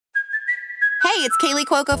Hey, it's Kaylee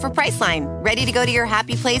Cuoco for Priceline. Ready to go to your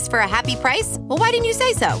happy place for a happy price? Well, why didn't you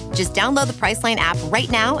say so? Just download the Priceline app right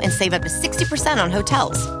now and save up to 60% on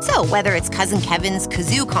hotels. So whether it's Cousin Kevin's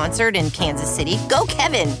Kazoo Concert in Kansas City, go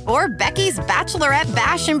Kevin, or Becky's Bachelorette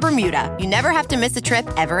Bash in Bermuda, you never have to miss a trip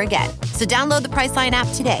ever again. So download the Priceline app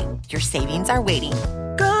today. Your savings are waiting.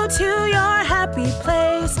 Go to your happy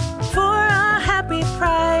place for a happy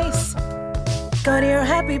price. Go to your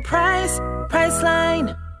happy price,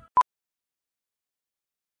 Priceline.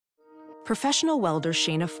 Professional welder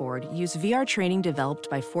Shayna Ford used VR training developed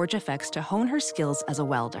by ForgeFX to hone her skills as a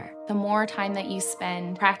welder. The more time that you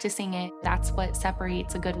spend practicing it, that's what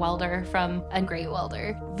separates a good welder from a great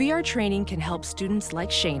welder. VR training can help students like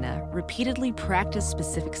Shayna repeatedly practice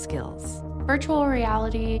specific skills. Virtual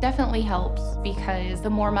reality definitely helps because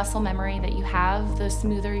the more muscle memory that you have, the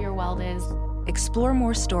smoother your weld is. Explore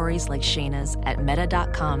more stories like Shayna's at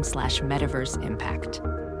meta.com/metaverseimpact.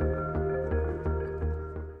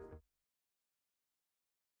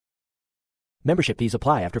 Membership fees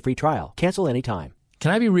apply after free trial. Cancel anytime.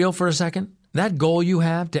 Can I be real for a second? That goal you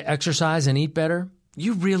have to exercise and eat better,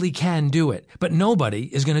 you really can do it. But nobody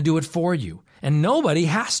is going to do it for you. And nobody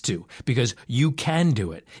has to, because you can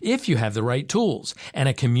do it if you have the right tools and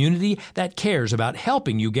a community that cares about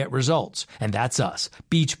helping you get results. And that's us,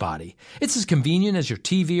 Beachbody. It's as convenient as your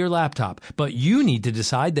TV or laptop, but you need to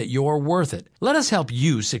decide that you're worth it. Let us help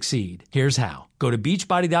you succeed. Here's how. Go to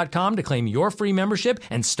Beachbody.com to claim your free membership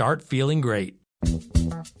and start feeling great.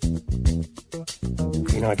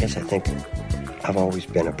 I guess I think I've always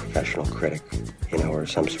been a professional critic, or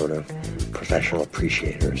some sort of professional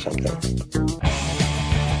appreciator or something.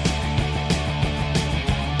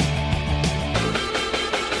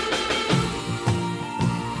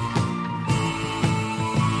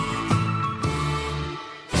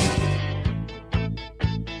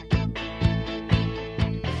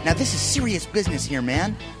 Now, this is serious business here,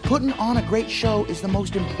 man. Putting on a great show is the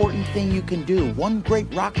most important thing you can do. One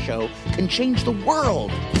great rock show can change the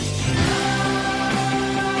world.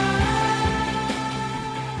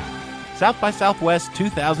 South by Southwest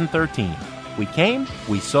 2013. We came,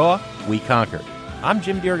 we saw, we conquered. I'm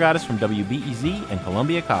Jim DeRogatis from WBEZ and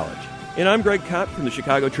Columbia College. And I'm Greg Kopp from the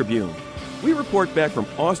Chicago Tribune. We report back from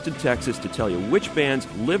Austin, Texas to tell you which bands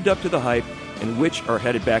lived up to the hype and which are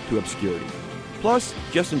headed back to obscurity. Plus,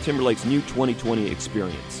 Justin Timberlake's new 2020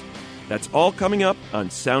 experience. That's all coming up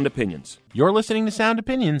on Sound Opinions. You're listening to Sound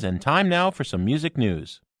Opinions, and time now for some music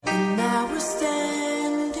news. And now we're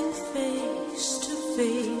standing face to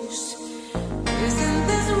face. Isn't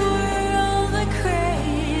this world a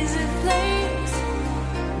crazy place?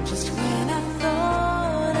 Just when I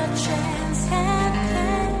thought a chance had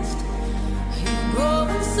passed, you go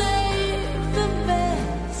and save the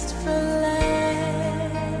best for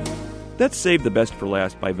last. That's Save the Best for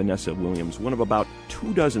Last by Vanessa Williams, one of about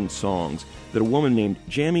 24 songs that a woman named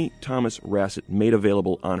Jamie Thomas Rassett made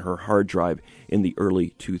available on her hard drive in the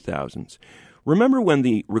early 2000s. Remember when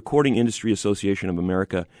the Recording Industry Association of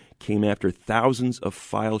America came after thousands of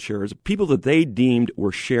file sharers, people that they deemed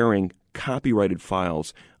were sharing copyrighted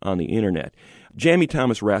files on the internet? Jamie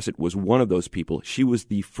Thomas Rassett was one of those people. She was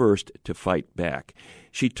the first to fight back.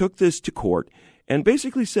 She took this to court and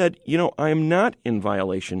basically said, I am not in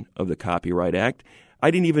violation of the Copyright Act.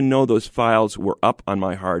 I didn't even know those files were up on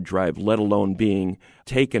my hard drive, let alone being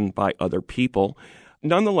taken by other people.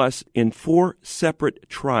 Nonetheless, in 4 separate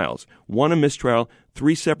trials, one a mistrial,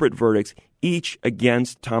 3 separate verdicts, each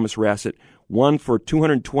against Thomas Rassett, one for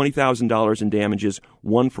 $220,000 in damages,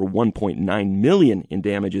 one for $1.9 million in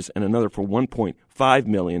damages, and another for $1.5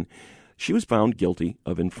 million, she was found guilty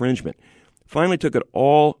of infringement. Finally took it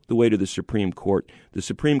all the way to the Supreme Court. The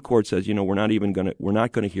Supreme Court says, we're not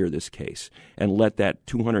going to hear this case and let that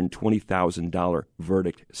 $220,000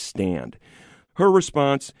 verdict stand. Her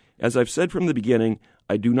response, as I've said from the beginning,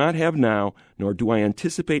 I do not have now, nor do I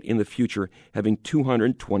anticipate in the future having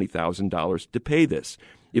 $220,000 to pay this.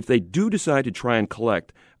 If they do decide to try and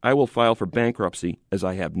collect, I will file for bankruptcy as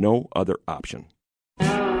I have no other option.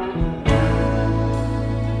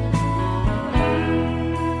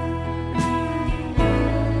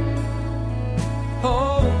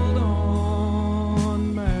 Hold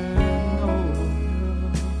on, Magnolia,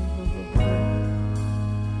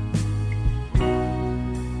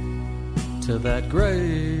 to that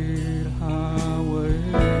great highway.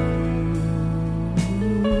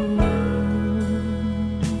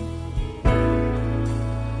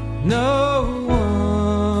 No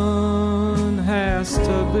one has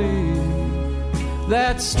to be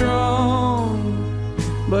that strong,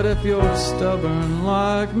 but if you're stubborn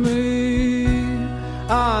like me,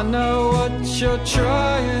 I know what you're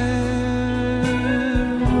trying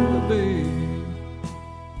to be.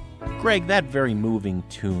 Greg, that very moving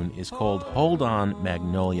tune is called Hold On,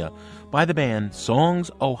 Magnolia by the band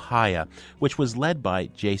Songs Ohio, which was led by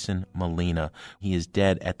Jason Molina. He is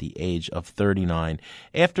dead at the age of 39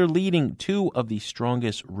 after leading two of the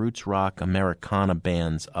strongest roots rock Americana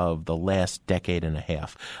bands of the last decade and a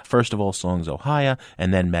half. First of all, Songs Ohio,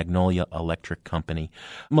 and then Magnolia Electric Company.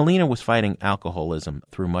 Molina was fighting alcoholism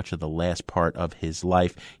through much of the last part of his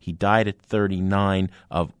life. He died at 39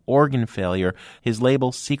 of organ failure. His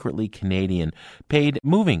label, Secretly Canadian, paid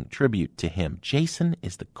moving tribute to him. Jason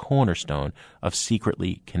is the cornerstone of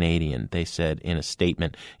Secretly Canadian, they said in a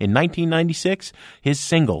statement. In 1996, his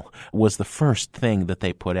single was the first thing that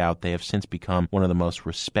they put out. They have since become one of the most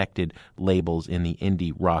respected labels in the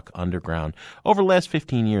indie rock underground. Over the last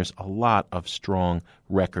 15 years, a lot of strong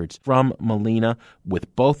records from Molina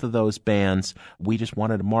with both of those bands. We just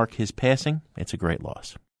wanted to mark his passing. It's a great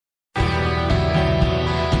loss. We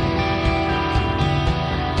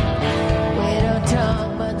don't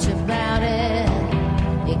talk much about it.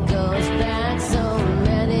 It goes back so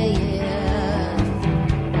many years.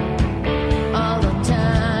 All the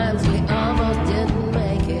times we almost didn't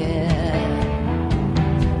make it.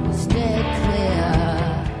 Stay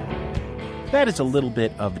clear. That is a little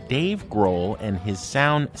bit of Dave Grohl and his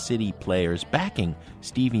Sound City Players backing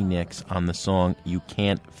Stevie Nicks on the song You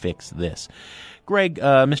Can't Fix This. Greg,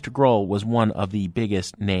 Mr. Grohl was one of the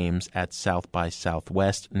biggest names at South by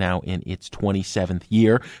Southwest, now in its 27th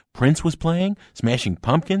year. Prince was playing, Smashing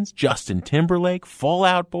Pumpkins, Justin Timberlake, Fall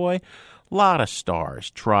Out Boy. A lot of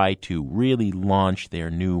stars try to really launch their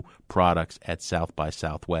new products at South by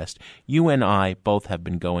Southwest. You and I both have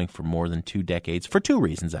been going for more than 2 decades for 2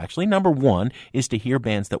 reasons, actually. Number one is to hear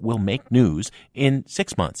bands that will make news in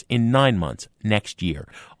 6 months, in 9 months, next year.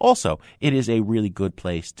 Also, it is a really good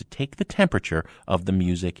place to take the temperature of the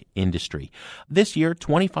music industry. This year,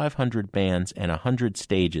 2,500 bands and 100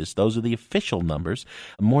 stages. Those are the official numbers.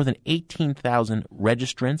 More than 18,000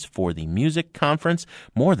 registrants for the music conference,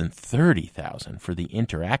 more than 30,000 for the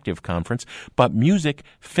interactive conference. But music,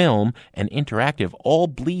 film, and interactive all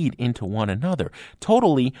bleed into one another.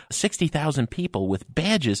 Totally 60,000 people with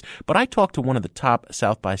badges. But I talked to one of the top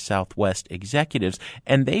South by Southwest executives,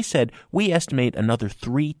 and they said we estimate another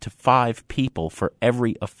 3 to 5 people for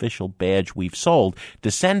every official badge we've sold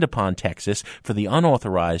descend upon Texas for the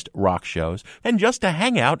unauthorized rock shows and just to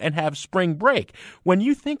hang out and have spring break. When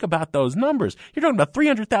you think about those numbers, you're talking about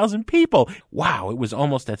 300,000 people. Wow, it was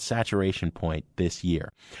almost at saturation point this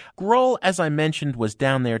year. Grohl, as I mentioned, was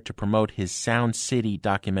down there to promote his Sound City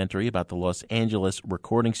documentary about the Los Angeles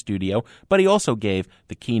recording studio, but he also gave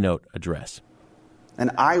the keynote address.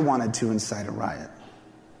 And I wanted to incite a riot,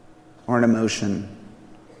 or an emotion,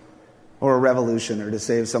 or a revolution, or to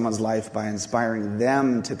save someone's life by inspiring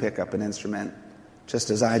them to pick up an instrument, just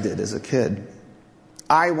as I did as a kid.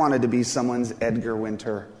 I wanted to be someone's Edgar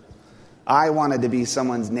Winter. I wanted to be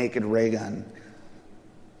someone's Naked Raygun.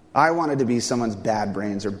 I wanted to be someone's Bad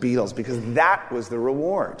Brains or Beatles, because that was the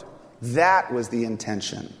reward. That was the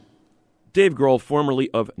intention. Dave Grohl, formerly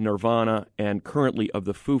of Nirvana and currently of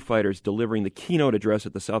the Foo Fighters, delivering the keynote address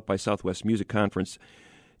at the South by Southwest Music Conference.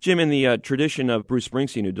 Jim, in the tradition of Bruce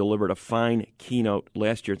Springsteen, who delivered a fine keynote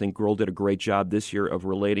last year, I think Grohl did a great job this year of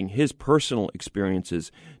relating his personal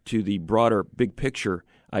experiences to the broader big picture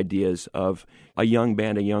ideas of a young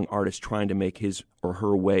band, a young artist trying to make his or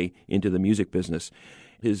her way into the music business.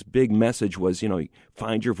 His big message was,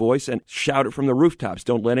 find your voice and shout it from the rooftops.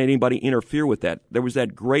 Don't let anybody interfere with that. There was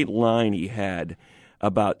that great line he had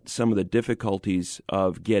about some of the difficulties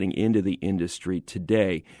of getting into the industry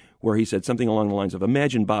today, where he said something along the lines of,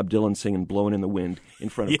 imagine Bob Dylan singing Blowin' in the Wind in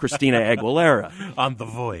front of Christina Aguilera. On The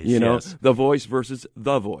Voice, yes. The Voice versus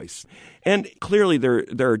The Voice. And clearly there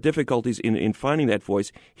are difficulties in finding that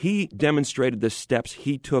voice. He demonstrated the steps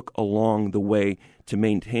he took along the way to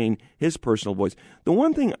maintain his personal voice. The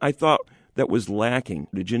one thing I thought that was lacking,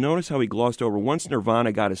 did you notice how he glossed over? Once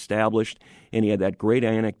Nirvana got established, and he had that great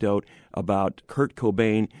anecdote about Kurt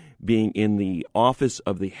Cobain being in the office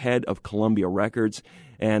of the head of Columbia Records,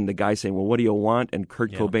 and the guy saying, well, what do you want? And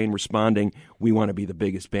Kurt Cobain responding, we want to be the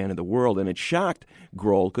biggest band in the world. And it shocked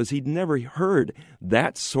Grohl because he'd never heard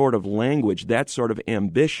that sort of language, that sort of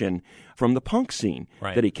ambition from the punk scene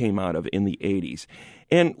that he came out of in the 80s.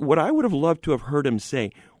 And what I would have loved to have heard him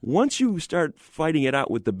say, once you start fighting it out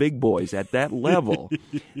with the big boys at that level,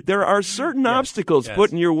 there are certain obstacles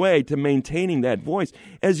put in your way to maintaining that voice.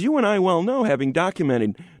 As you and I well know, having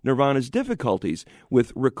documented Nirvana's difficulties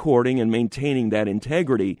with recording and maintaining that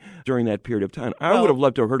integrity during that period of time. I would have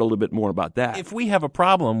loved to have heard a little bit more about that. If we have a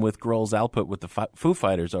problem with Grohl's output with the Foo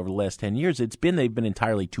Fighters over the last 10 years, they've been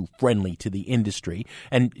entirely too friendly to the industry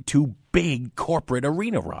and too big corporate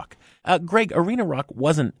arena rock. Greg, arena rock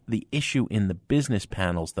wasn't the issue in the business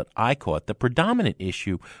panels that I caught. The predominant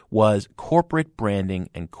issue was corporate branding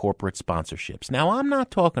and corporate sponsorships. Now, I'm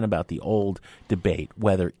not talking about the old debate,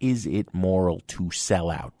 whether is it moral to sell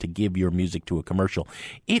out, to give your music to a commercial.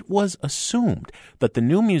 It was assumed that the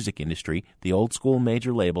new music industry, the old school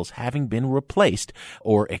major labels having been replaced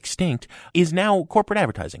or extinct, is now corporate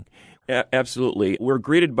advertising. Absolutely. We're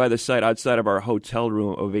greeted by the sight outside of our hotel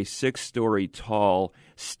room of a 6-story tall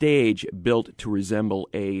stage built to resemble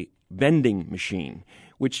a vending machine,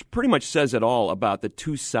 which pretty much says it all about the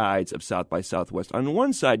two sides of South by Southwest. On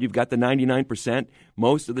one side, you've got the 99%,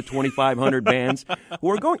 most of the 2,500 bands who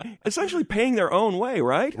are going, essentially paying their own way,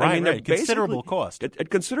 right? Right, I mean, right. Considerable cost. At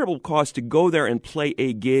considerable cost to go there and play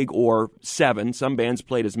a gig or 7. Some bands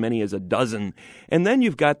played as many as a dozen. And then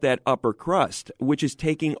you've got that upper crust, which is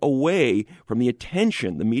taking away from the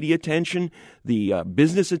attention, the media attention, the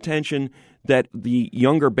business attention that the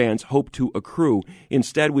younger bands hope to accrue.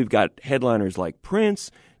 Instead, we've got headliners like Prince,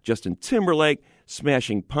 Justin Timberlake,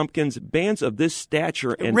 Smashing Pumpkins, bands of this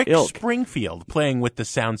stature and Rick ilk. Springfield playing with the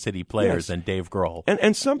Sound City Players and Dave Grohl.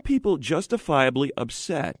 And some people justifiably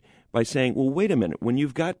upset by saying, well, wait a minute, when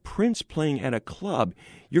you've got Prince playing at a club,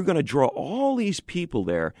 you're going to draw all these people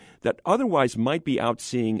there that otherwise might be out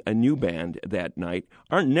seeing a new band that night,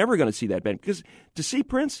 aren't never going to see that band. Because to see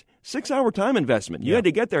Prince, 6-hour time investment. You had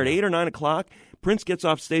to get there at 8 or 9 o'clock. Prince gets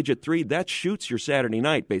off stage at 3. That shoots your Saturday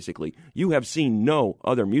night, basically. You have seen no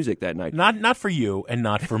other music that night. Not for you and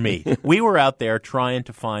not for me. We were out there trying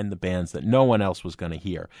to find the bands that no one else was going to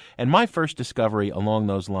hear. And my first discovery along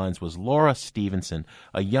those lines was Laura Stevenson,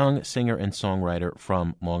 a young singer and songwriter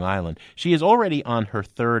from Long Island. She is already on her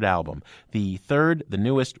 3rd album. The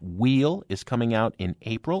newest, Wheel, is coming out in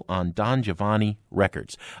April on Don Giovanni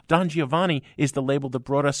Records. Don Giovanni is the label that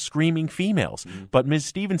brought us Screaming Females. But Ms.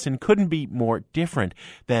 Stevenson couldn't be more different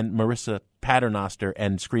than Marissa Paternoster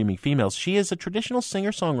and Screaming Females. She is a traditional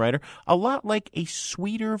singer-songwriter, a lot like a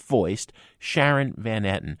sweeter-voiced Sharon Van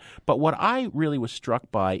Etten. But what I really was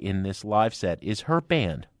struck by in this live set is her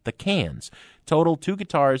band, the Cans. Total 2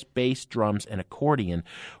 guitars, bass, drums, and accordion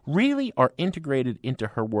really are integrated into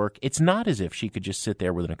her work. It's not as if she could just sit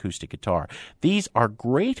there with an acoustic guitar. These are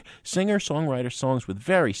great singer-songwriter songs with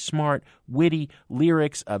very smart, witty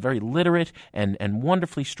lyrics, very literate, and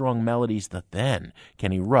wonderfully strong melodies that then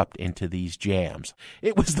can erupt into these jams.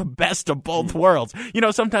 It was the best of both worlds. You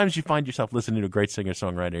know, sometimes you find yourself listening to a great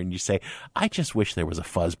singer-songwriter and you say, I just wish there was a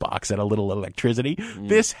fuzz box and a little electricity.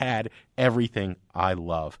 This had everything I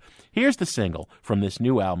love. Here's the single from this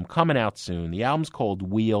new album coming out soon. The album's called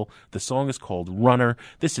Wheel. The song is called Runner.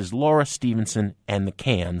 This is Laura Stevenson and the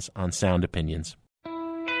Cans on Sound Opinions.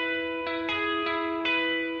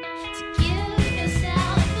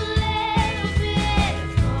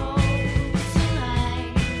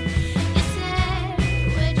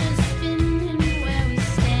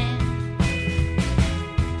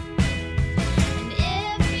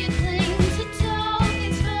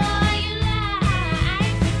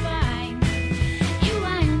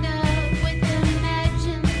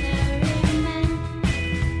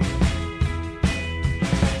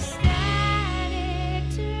 Started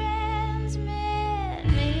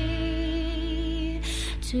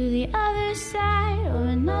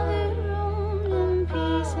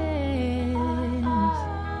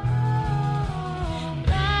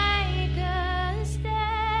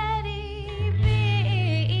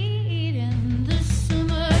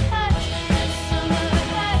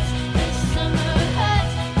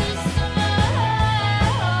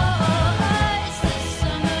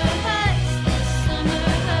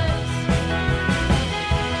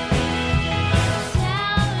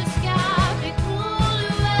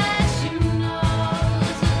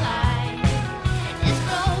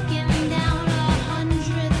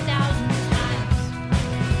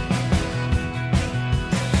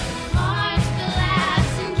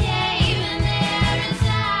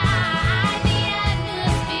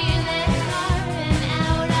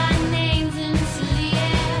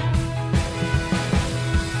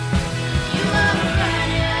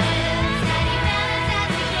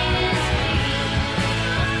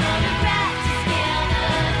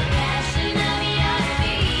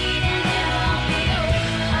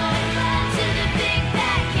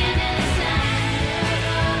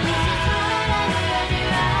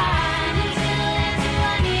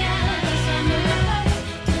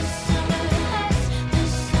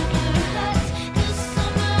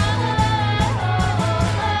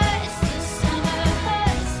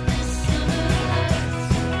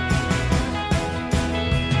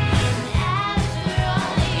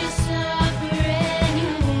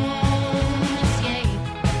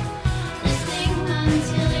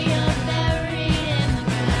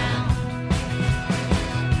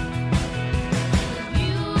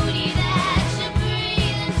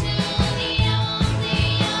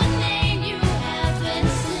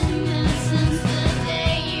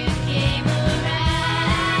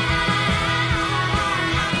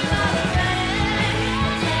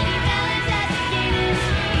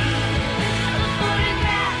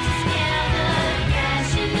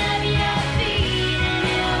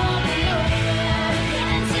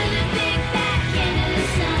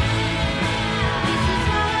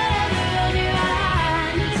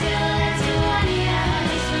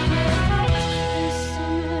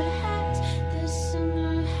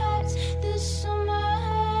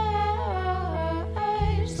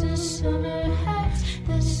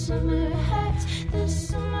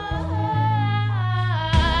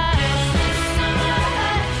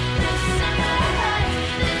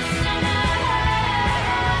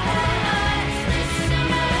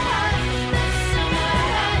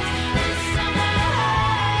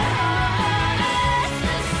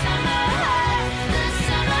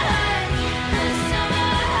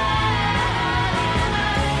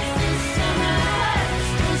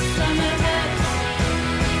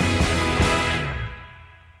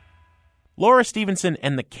Laura Stevenson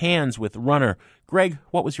and the Cans with Runner. Greg,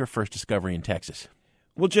 what was your first discovery in Texas?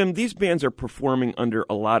 Well, Jim, these bands are performing under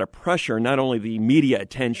a lot of pressure, not only the media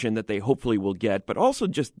attention that they hopefully will get, but also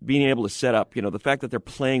just being able to set up, the fact that they're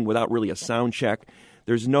playing without really a sound check.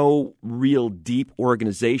 There's no real deep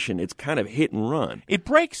organization. It's kind of hit and run. It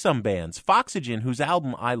breaks some bands. Foxygen, whose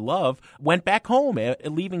album I love, went back home,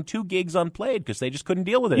 leaving 2 gigs unplayed because they just couldn't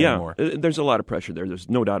deal with it anymore. There's a lot of pressure there. There's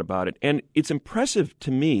no doubt about it. And it's impressive to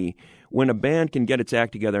me when a band can get its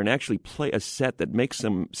act together and actually play a set that makes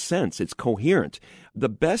some sense. It's coherent. The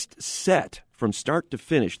best set from start to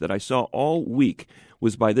finish that I saw all week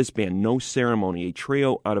was by this band, No Ceremony, a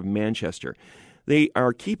trio out of Manchester. They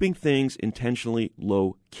are keeping things intentionally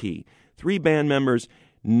low-key. 3 band members.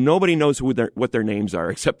 Nobody knows what their names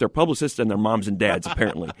are except their publicists and their moms and dads,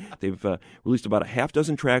 apparently. They've released about a half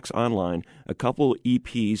dozen tracks online, a couple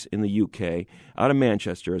EPs in the UK, out of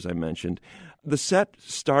Manchester, as I mentioned. The set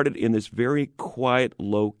started in this very quiet,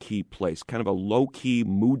 low-key place, kind of a low-key,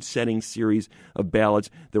 mood-setting series of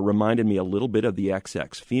ballads that reminded me a little bit of the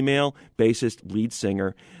XX. Female bassist, lead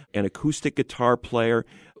singer, an acoustic guitar player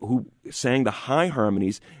who sang the high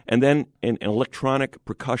harmonies, and then an electronic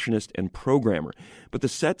percussionist and programmer. But the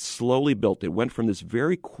set slowly built. It went from this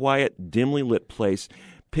very quiet, dimly lit place,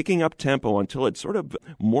 picking up tempo until it sort of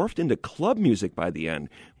morphed into club music by the end.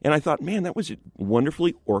 And I thought, man, that was a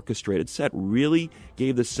wonderfully orchestrated set. Really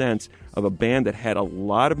gave the sense of a band that had a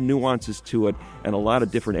lot of nuances to it and a lot of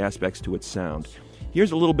different aspects to its sound.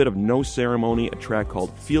 Here's a little bit of No Ceremony, a track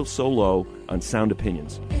called Feel So Low on Sound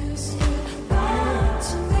Opinions.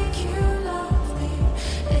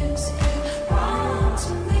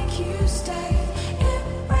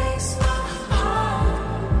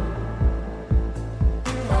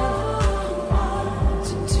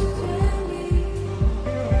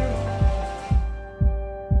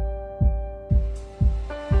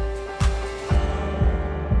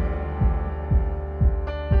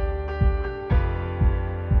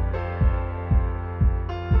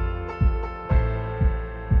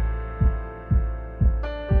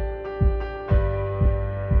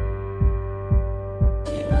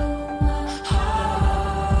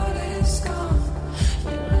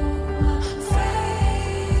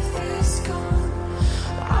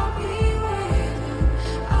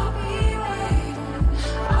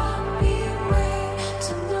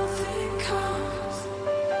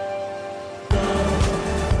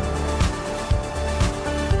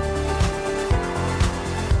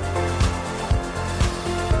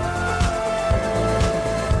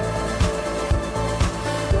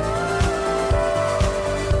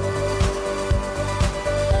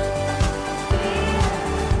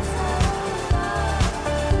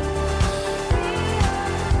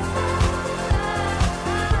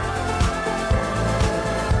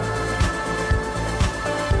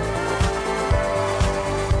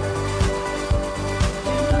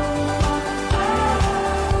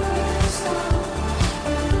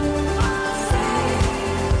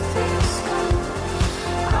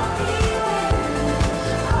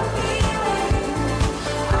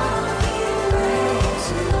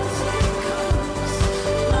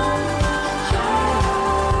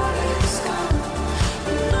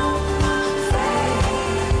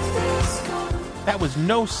 Was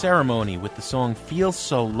No Ceremony with the song Feel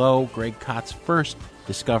So Low, Greg Kott's first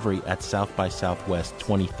discovery at South by Southwest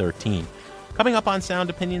 2013. Coming up on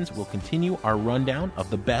Sound Opinions, we'll continue our rundown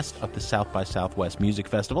of the best of the South by Southwest Music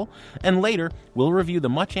Festival, and later we'll review the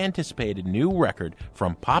much-anticipated new record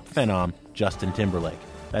from pop phenom Justin Timberlake.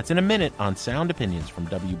 That's in a minute on Sound Opinions from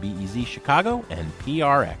WBEZ Chicago and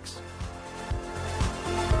PRX.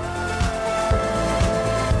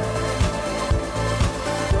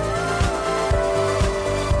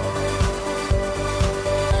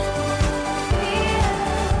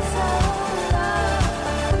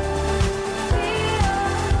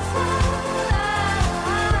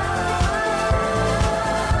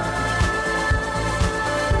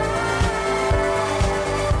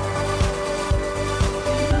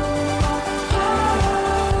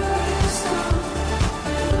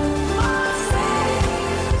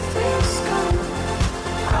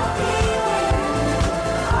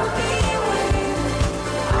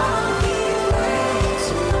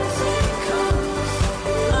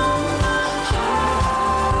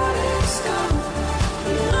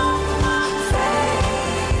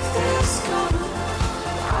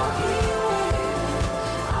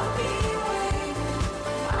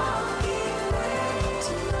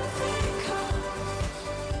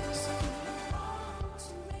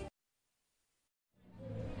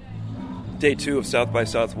 Day 2 of South by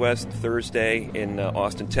Southwest, Thursday in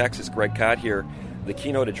Austin, Texas. Greg Kott here. The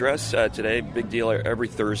keynote address today, big deal every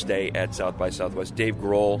Thursday at South by Southwest. Dave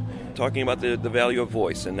Grohl talking about the value of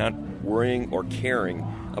voice and not worrying or caring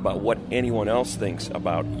about what anyone else thinks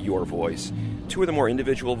about your voice. Two of the more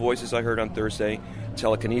individual voices I heard on Thursday,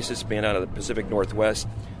 Telekinesis, band out of the Pacific Northwest.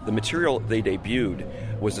 The material they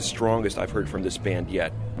debuted was the strongest I've heard from this band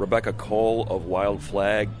yet. Rebecca Cole of Wild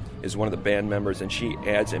Flag is one of the band members, and she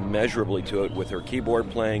adds immeasurably to it with her keyboard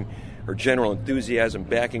playing, her general enthusiasm,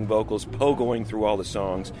 backing vocals, pogoing through all the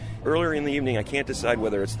songs. Earlier in the evening, I can't decide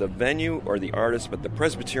whether it's the venue or the artist, but the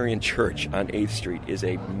Presbyterian Church on 8th Street is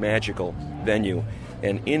a magical venue.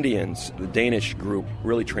 And Indians, the Danish group,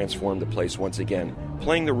 really transformed the place once again,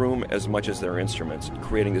 playing the room as much as their instruments,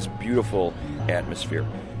 creating this beautiful atmosphere.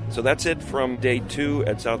 So that's it from day 2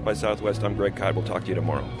 at South by Southwest. I'm Greg Codd. We'll talk to you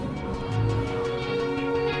tomorrow.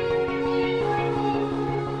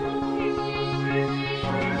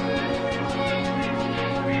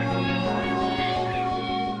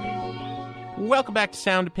 Welcome back to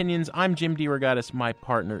Sound Opinions. I'm Jim DeRogatis. My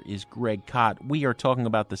partner is Greg Codd. We are talking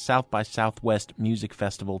about the South by Southwest Music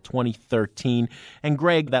Festival 2013. And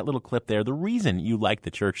Greg, that little clip there, the reason you like the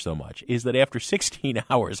church so much is that after 16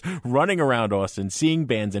 hours running around Austin, seeing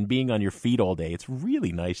bands and being on your feet all day, it's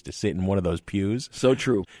really nice to sit in one of those pews. So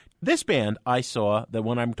true. This band I saw, the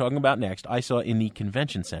one I'm talking about next, I saw in the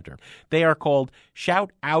convention center. They are called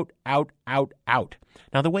Shout Out, Out, Out, Out.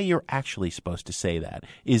 Now, the way you're actually supposed to say that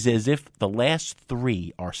is as if the last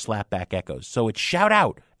 3 are slapback echoes. So it's shout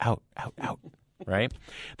out, out, out, out, right?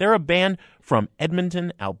 They're a band from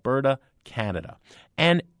Edmonton, Alberta, Canada.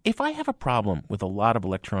 And if I have a problem with a lot of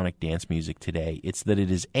electronic dance music today, it's that it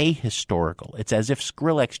is ahistorical. It's as if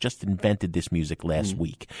Skrillex just invented this music last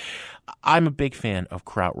week. I'm a big fan of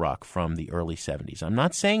krautrock from the early 70s. I'm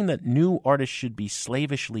not saying that new artists should be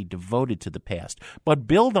slavishly devoted to the past, but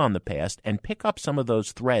build on the past and pick up some of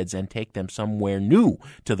those threads and take them somewhere new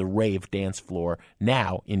to the rave dance floor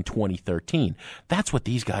now in 2013. That's what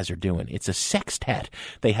these guys are doing. It's a sextet.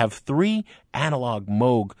 They have 3 analog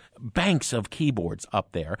Moog banks of keyboards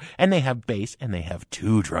up there, and they have bass, and they have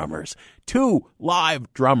 2 drummers, 2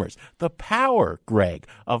 live drummers. The power, Greg,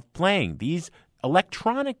 of playing these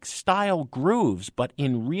electronic style grooves, but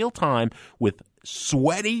in real time with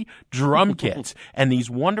sweaty drum kits and these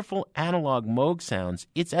wonderful analog Moog sounds,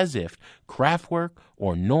 it's as if Kraftwerk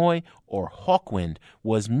or Neu or Hawkwind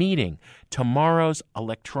was meeting tomorrow's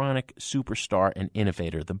electronic superstar and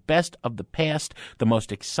innovator, the best of the past, the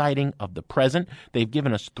most exciting of the present. They've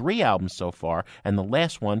given us 3 albums so far, and the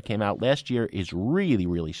last one came out last year is really,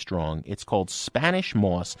 really strong. It's called Spanish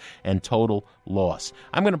Moss and Total Loss.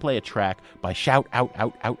 I'm going to play a track by Shout Out,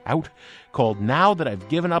 Out, Out, Out called Now That I've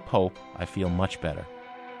Given Up Hope, I Feel Much Better.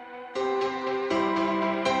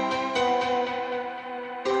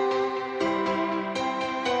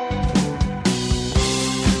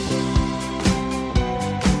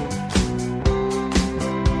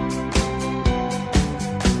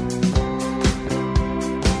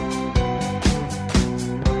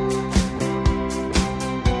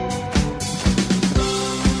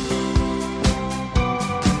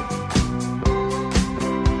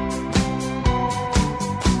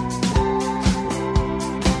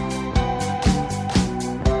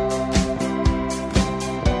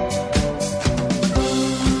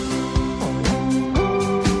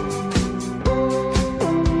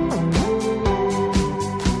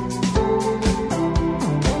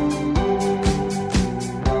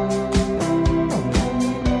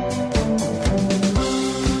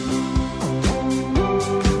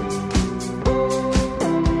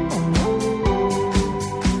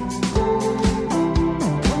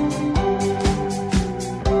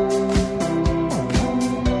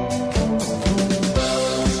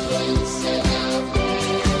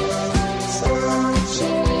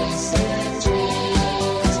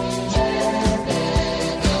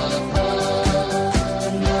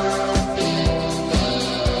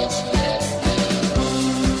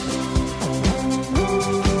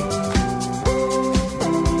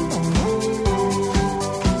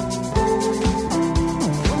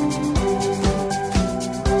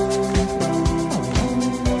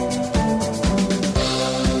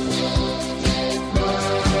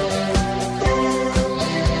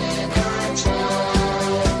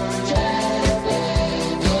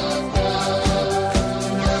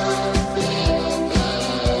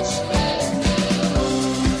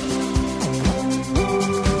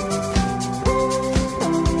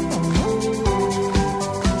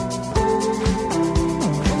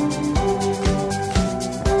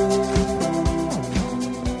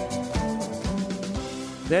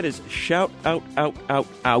 That is shout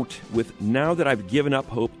out with Now That I've Given Up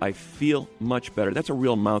Hope, I Feel Much Better. That's a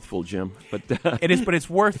real mouthful, Jim. But It is, but it's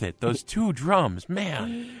worth it. Those two drums,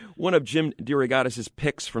 man. One of Jim DeRogatis'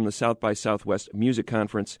 picks from the South by Southwest Music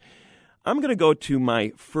Conference. I'm going to go to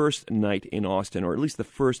my first night in Austin, or at least the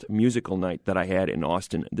first musical night that I had in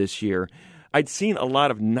Austin this year. I'd seen a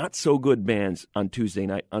lot of not-so-good bands on Tuesday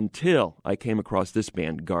night until I came across this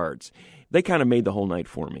band, Guards. They kind of made the whole night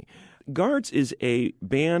for me. Guards is a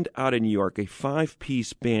band out in New York, a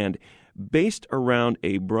 5-piece band based around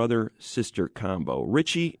a brother-sister combo,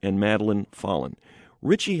 Richie and Madeline Fallon.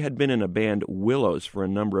 Richie had been in a band, Willows, for a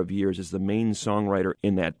number of years as the main songwriter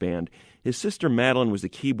in that band. His sister Madeline was the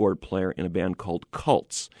keyboard player in a band called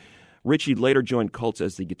Cults. Richie later joined Cults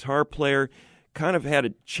as the guitar player, kind of had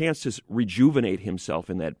a chance to rejuvenate himself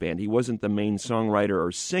in that band. He wasn't the main songwriter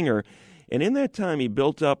or singer, and in that time he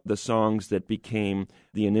built up the songs that became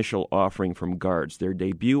the initial offering from Guards. Their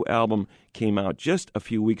debut album came out just a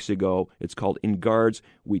few weeks ago. It's called In Guards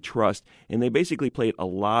We Trust, and they basically played a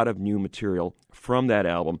lot of new material from that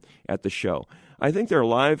album at the show. I think their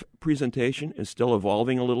live presentation is still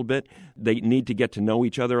evolving a little bit. They need to get to know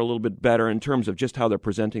each other a little bit better in terms of just how they're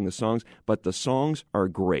presenting the songs, but the songs are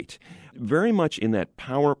great. Very much in that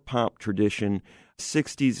power pop tradition,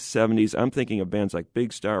 60s, 70s. I'm thinking of bands like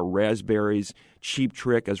Big Star, Raspberries, Cheap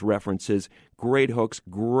Trick as references, great hooks,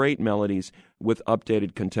 great melodies with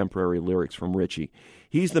updated contemporary lyrics from Richie.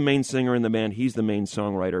 He's the main singer in the band, he's the main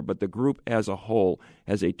songwriter, but the group as a whole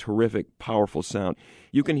has a terrific, powerful sound.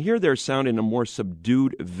 You can hear their sound in a more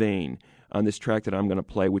subdued vein on this track that I'm going to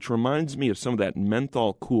play, which reminds me of some of that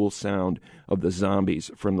menthol cool sound of the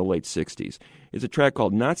Zombies from the late 60s. It's a track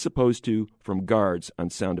called Not Supposed To from Guards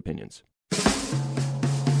on Sound Opinions.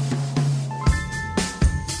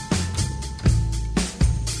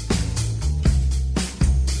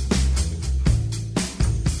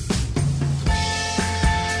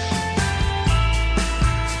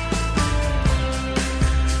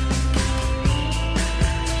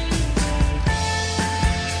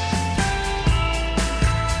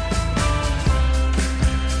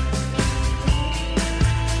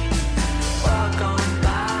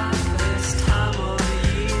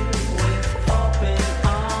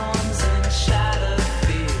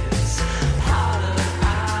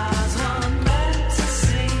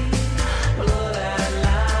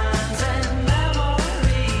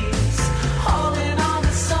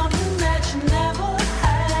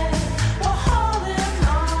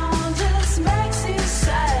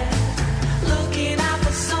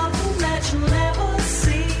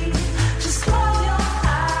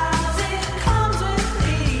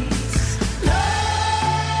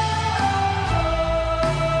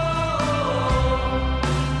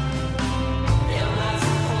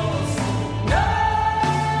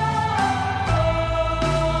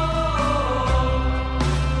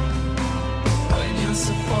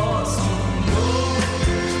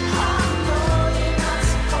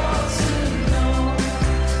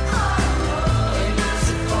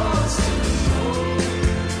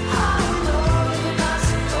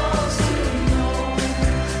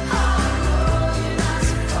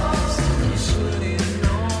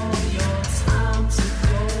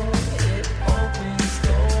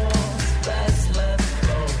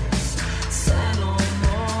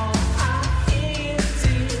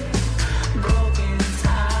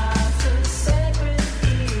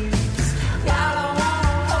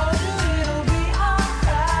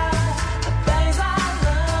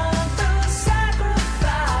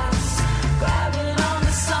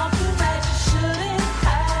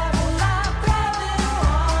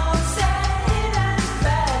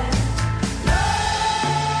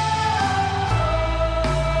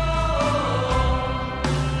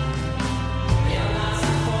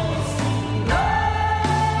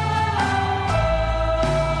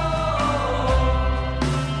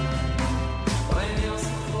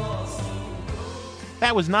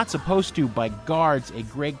 That was Not Supposed To by Guards, a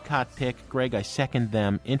Greg Kot pick. Greg, I second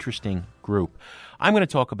them. Interesting group. I'm going to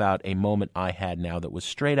talk about a moment I had now that was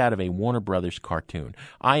straight out of a Warner Brothers cartoon.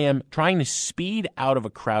 I am trying to speed out of a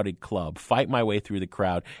crowded club, fight my way through the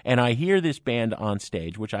crowd, and I hear this band on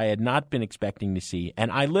stage, which I had not been expecting to see,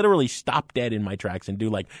 and I literally stop dead in my tracks and do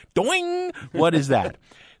like, doing! What is that?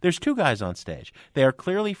 There's two guys on stage. They are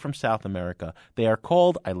clearly from South America. They are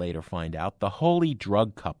called, I later find out, the Holy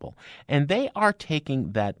Drug Couple. And they are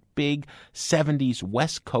taking that big 70s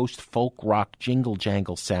West Coast folk rock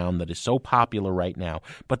jingle-jangle sound that is so popular right now,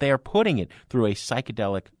 but they are putting it through a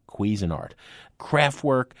psychedelic Cuisinart.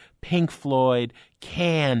 Kraftwerk, Pink Floyd,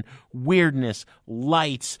 Can, Weirdness,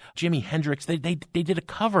 Lights, Jimi Hendrix. They did a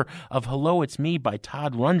cover of Hello, It's Me by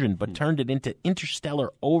Todd Rundgren, but turned it into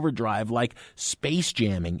Interstellar Overdrive, like space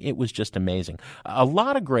jamming. It was just amazing. A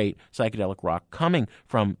lot of great psychedelic rock coming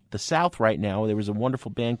from the South right now. There was a wonderful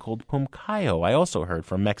band called Pumcayo, I also heard,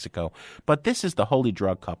 from Mexico. But this is the Holy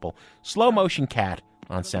Drug Couple, Slow Motion Cat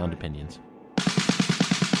on Sound Opinions.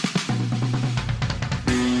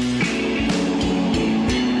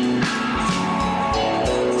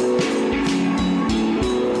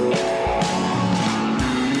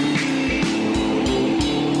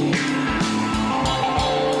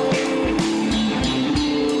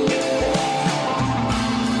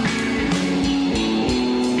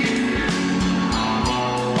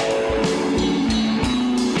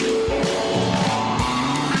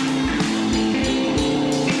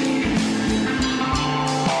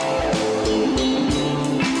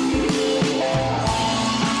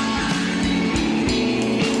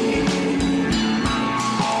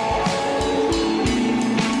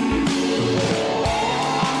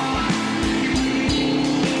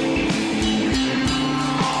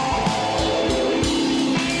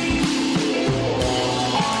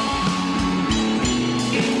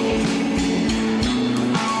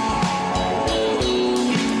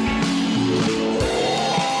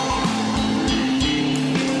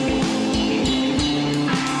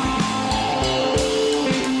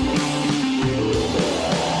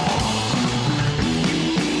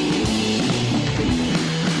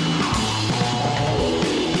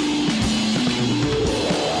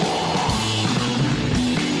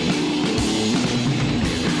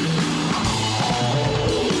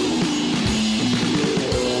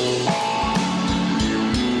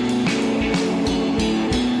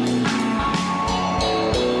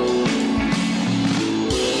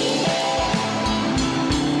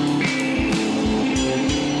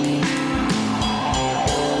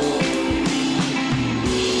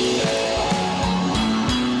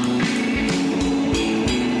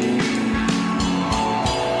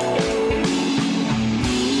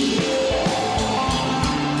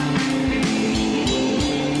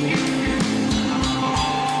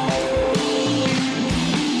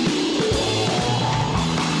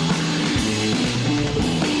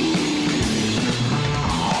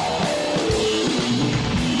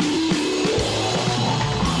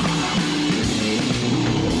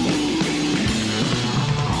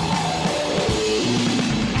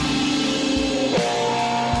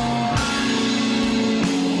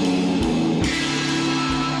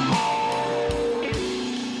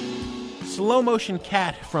 Slow Motion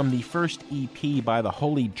Cat from the first EP by the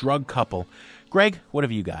Holy Drug Couple. Greg, what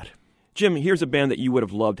have you got? Jim, here's a band that you would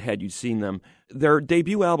have loved had you seen them. Their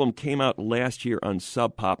debut album came out last year on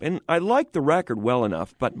Sub Pop, and I liked the record well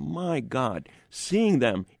enough, but my God, seeing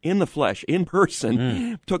them in the flesh, in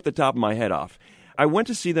person, took the top of my head off. I went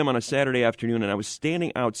to see them on a Saturday afternoon, and I was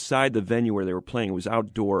standing outside the venue where they were playing. It was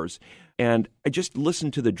outdoors, and I just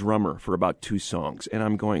listened to the drummer for about 2 songs, and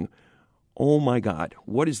I'm going, oh my God,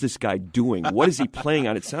 what is this guy doing? What is he playing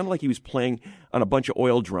on? It sounded like he was playing on a bunch of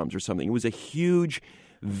oil drums or something. It was a huge,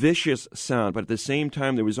 vicious sound, but at the same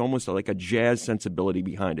time, there was almost like a jazz sensibility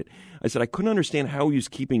behind it. I said I couldn't understand how he was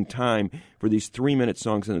keeping time for these 3-minute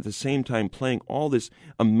songs and at the same time playing all this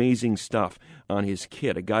amazing stuff on his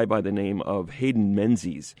kit, a guy by the name of Hayden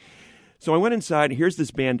Menzies. So I went inside. Here's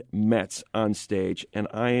this band Mets on stage, and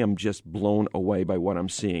I am just blown away by what I'm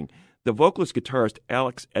seeing. The vocalist guitarist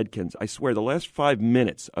Alex Edkins, I swear, the last 5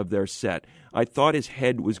 minutes of their set, I thought his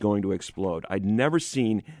head was going to explode. I'd never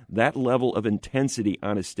seen that level of intensity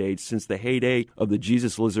on a stage since the heyday of the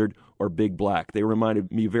Jesus Lizard or Big Black. They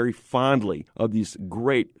reminded me very fondly of these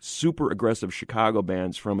great, super aggressive Chicago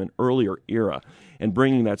bands from an earlier era, and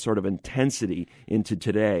bringing that sort of intensity into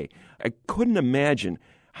today. I couldn't imagine,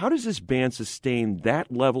 how does this band sustain that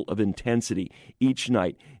level of intensity each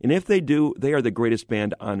night? And if they do, they are the greatest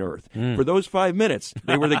band on earth. For those 5 minutes,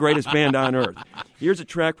 they were the greatest band on earth. Here's a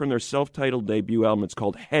track from their self-titled debut album. It's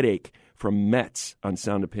called Headache from Mets on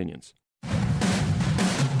Sound Opinions.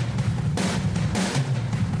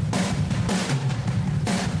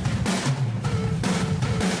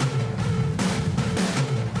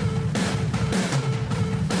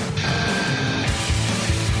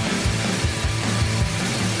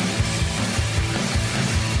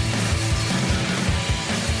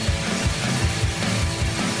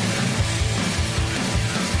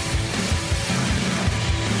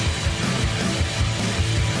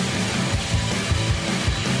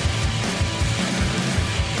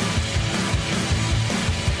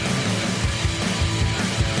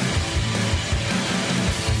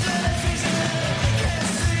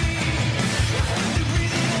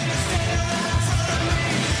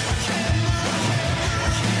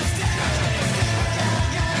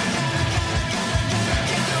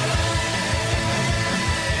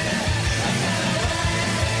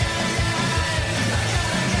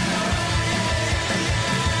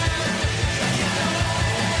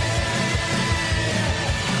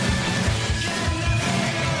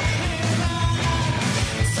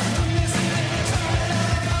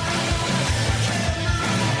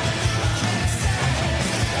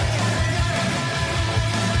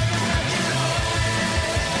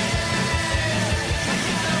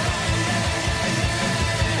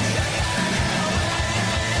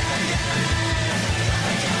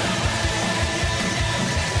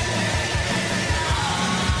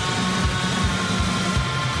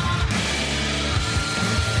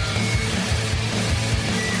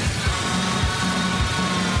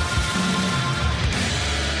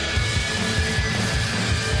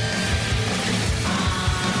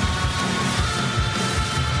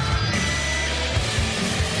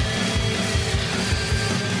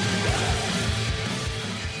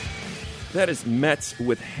 That is Mets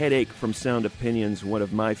with Headache from Sound Opinions, one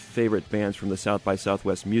of my favorite bands from the South by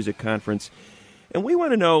Southwest Music Conference. And we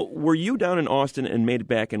want to know, were you down in Austin and made it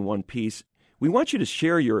back in one piece? We want you to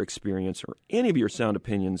share your experience or any of your sound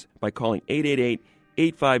opinions by calling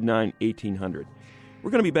 888-859-1800.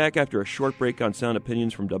 We're going to be back after a short break on Sound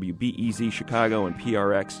Opinions from WBEZ Chicago and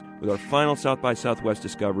PRX with our final South by Southwest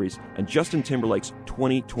discoveries and Justin Timberlake's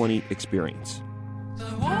 2020 experience.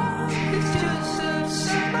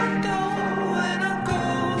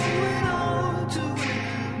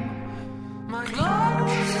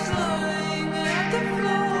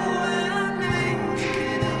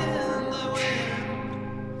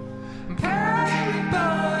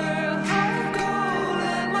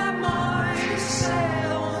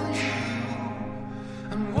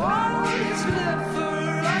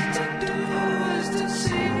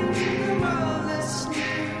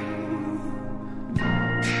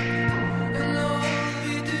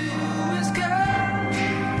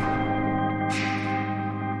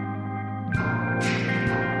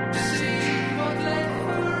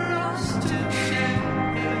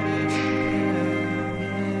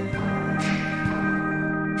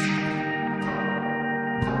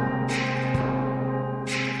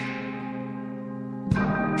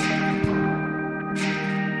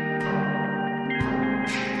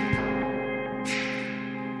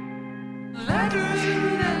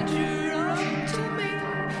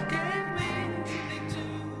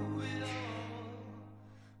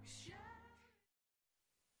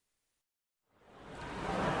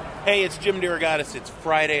 Hey, it's Jim DeRogatis. It's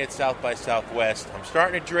Friday at South by Southwest. I'm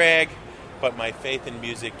starting to drag, but my faith in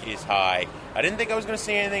music is high. I didn't think I was going to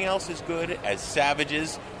see anything else as good as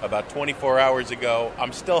Savages about 24 hours ago.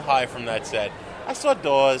 I'm still high from that set. I saw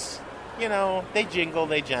Dawes. You know, they jingle,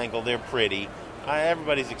 they jangle, they're pretty.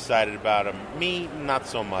 Everybody's excited about them. Me, not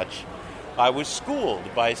so much. I was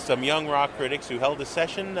schooled by some young rock critics who held a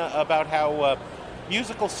session about how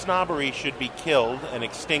musical snobbery should be killed and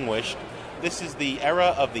extinguished. This is the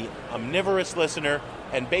era of the omnivorous listener,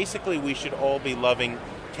 and basically we should all be loving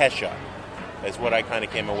Kesha, is what I kind of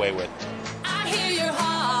came away with. I hear your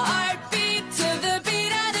heart beat to the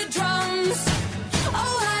beat of the drums.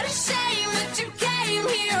 Oh, what a shame that you came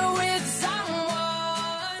here with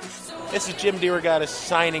someone. This is Jim DeRogatis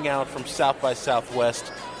signing out from South by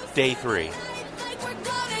Southwest, Day 3.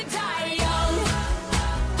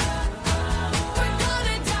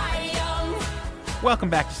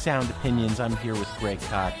 Welcome back to Sound Opinions. I'm here with Greg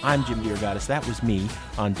Kot. I'm Jim DeRogatis. That was me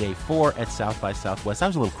on Day 4 at South by Southwest. I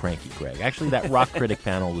was a little cranky, Greg. Actually, that rock critic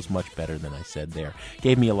panel was much better than I said there.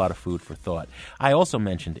 Gave me a lot of food for thought. I also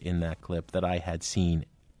mentioned in that clip that I had seen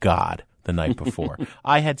God the night before.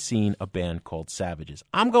 I had seen a band called Savages.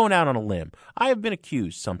 I'm going out on a limb. I have been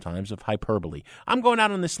accused sometimes of hyperbole. I'm going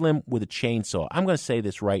out on this limb with a chainsaw. I'm going to say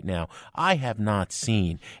this right now. I have not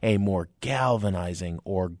seen a more galvanizing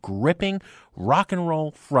or gripping rock and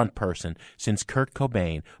roll front person since Kurt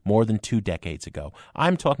Cobain more than 2 decades ago.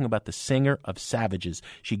 I'm talking about the singer of Savages.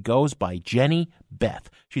 She goes by Jenny Beth.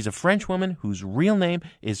 She's a French woman whose real name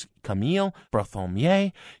is Camille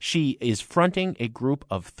Brothomier. She is fronting a group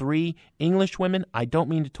of 3 English women. I don't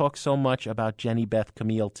mean to talk so much about Jenny Beth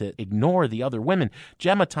Camille to ignore the other women.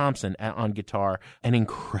 Gemma Thompson on guitar, an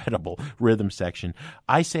incredible rhythm section.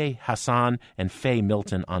 Isay Hassan and Faye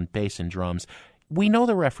Milton on bass and drums. We know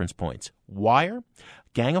the reference points. Wire,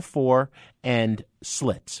 Gang of 4, and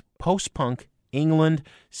Slits. Post-punk, England,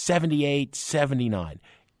 78, 79.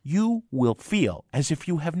 You will feel as if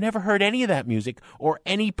you have never heard any of that music or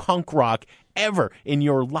any punk rock ever in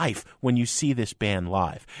your life when you see this band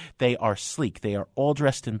live. They are sleek. They are all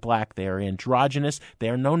dressed in black. They are androgynous. They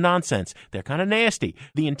are no nonsense. They're kind of nasty.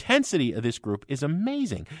 The intensity of this group is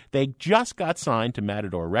amazing. They just got signed to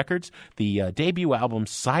Matador Records. The debut album,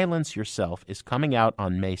 Silence Yourself, is coming out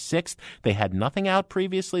on May 6th. They had nothing out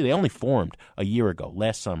previously. They only formed a year ago,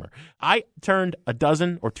 last summer. I turned a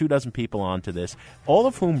dozen or 2 dozen people onto this, all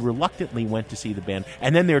of whom reluctantly went to see the band,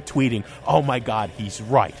 and then they're tweeting, "Oh my God, he's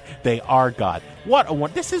right. They are God." What a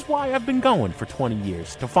one. This is why I've been going for 20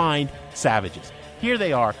 years, to find Savages. Here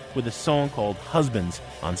they are with a song called Husbands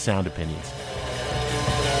on Sound Opinions. I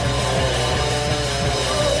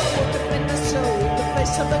woke up in the show, the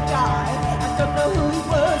face of a guy. I don't know who he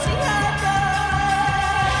was, he had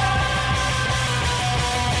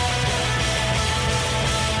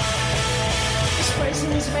his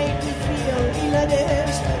presence made me feel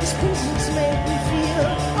Iladeus. His presence made me feel,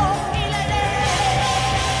 oh,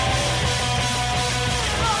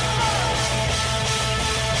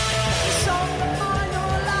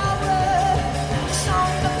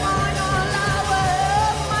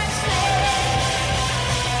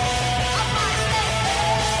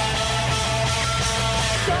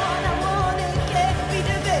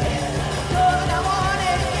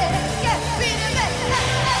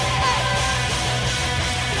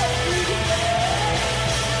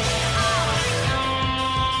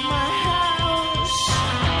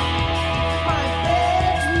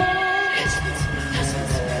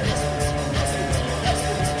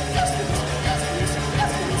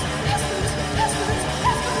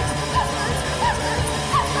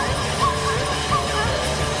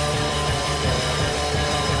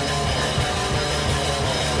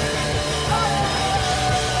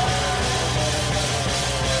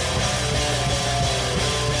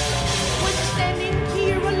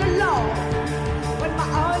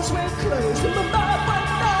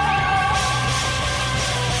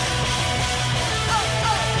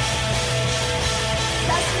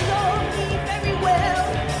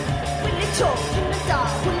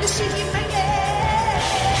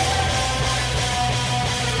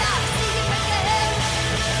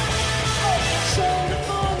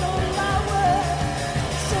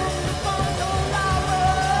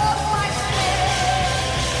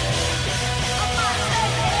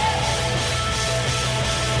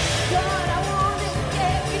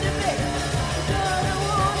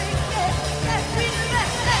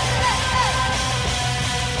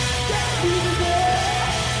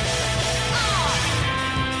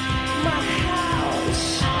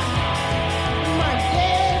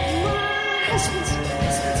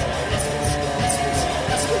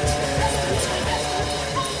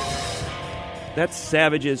 That's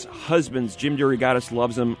Savage's Husbands. Jim DeRogatis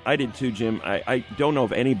loves them. I did too, Jim. I don't know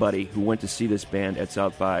of anybody who went to see this band at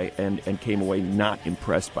South by and came away not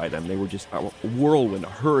impressed by them. They were just a whirlwind, a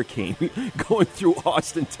hurricane going through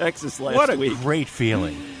Austin, Texas last week. What a great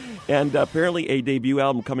feeling. And apparently a debut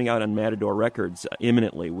album coming out on Matador Records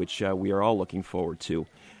imminently, which we are all looking forward to.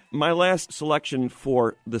 My last selection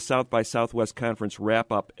for the South by Southwest Conference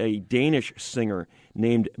wrap-up, a Danish singer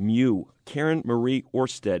named Mew, Karen Marie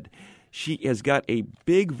Orsted. She has got a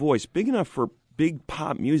big voice, big enough for big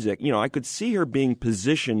pop music. You know, I could see her being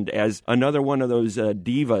positioned as another one of those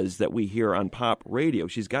divas that we hear on pop radio.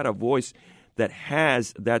 She's got a voice that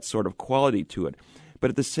has that sort of quality to it. But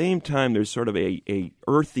at the same time, there's sort of a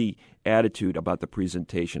earthy attitude about the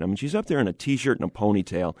presentation. I mean, she's up there in a T-shirt and a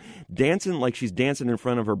ponytail, dancing like she's dancing in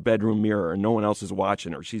front of her bedroom mirror and no one else is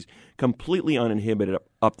watching her. She's completely uninhibited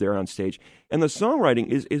up there on stage. And the songwriting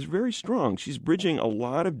is very strong. She's bridging a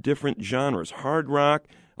lot of different genres, hard rock,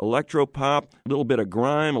 electro-pop, a little bit of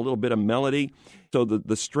grime, a little bit of melody. So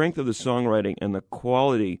the strength of the songwriting and the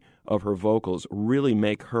quality of her vocals really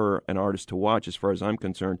make her an artist to watch as far as I'm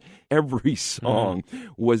concerned. Every song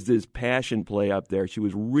was this passion play up there. She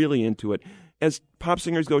was really into it. As pop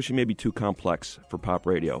singers go, she may be too complex for pop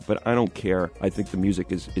radio, but I don't care. I think the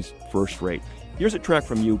music is first rate. Here's a track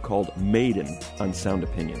from you called Maiden on Sound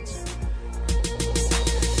Opinions.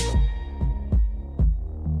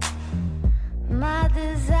 My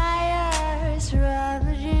desire is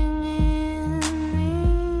ravaging in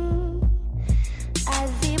me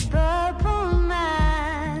as the purple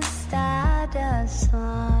man stardust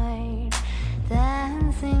light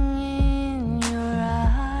dancing in your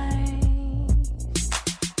eyes.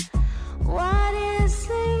 What is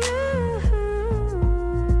the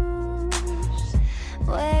use?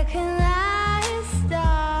 Where can I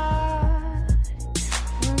start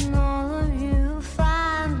when all of you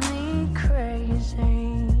find me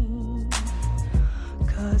crazy?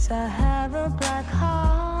 'Cause I have a black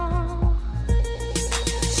heart.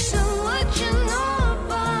 So what you know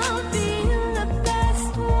about being the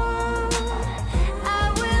best one,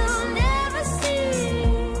 I will never see.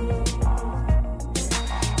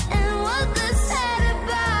 And what they said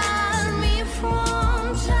about me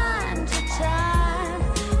from time to time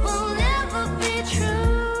will never be true.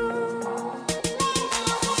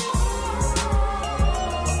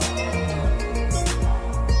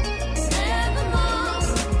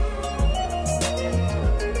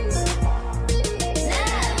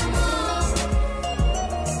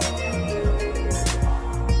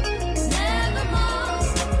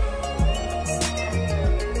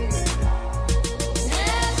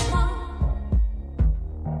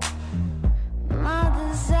 My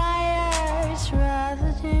desire is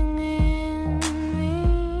ravaging in me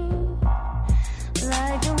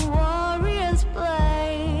like a warrior's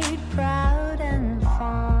blade, proud and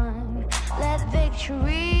fine. Let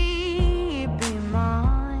victory be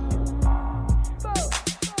mine.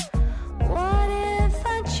 What if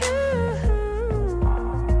I choose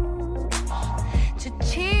to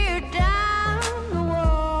tear down the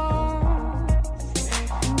walls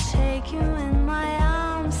and take you in my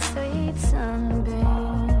arms, sweet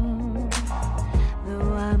sunbeam?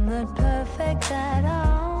 Though I'm not perfect at all.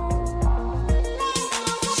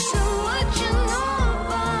 So what you know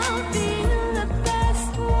about being the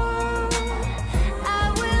best one,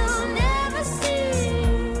 I will never see.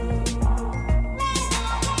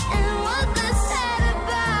 And what they said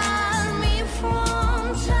about me from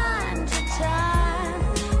time to time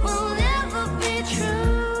will never be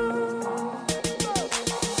true.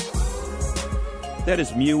 That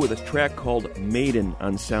is Mew with a track called Maiden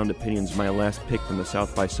on Sound Opinions, my last pick from the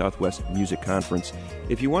South by Southwest Music Conference.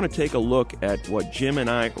 If you want to take a look at what Jim and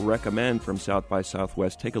I recommend from South by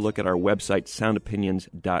Southwest, take a look at our website,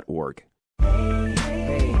 soundopinions.org.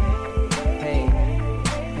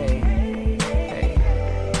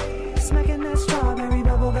 Smacking that strawberry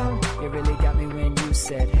bubblegum. You really got me when you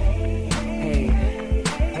said, hey, hey,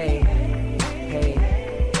 hey, hey,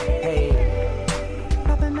 hey.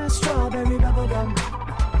 Popping that strawberry bubblegum.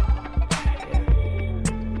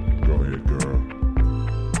 Go ahead, girl.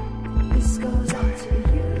 This goes out to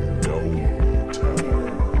you. No time.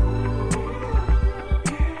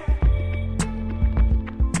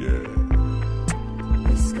 Yeah.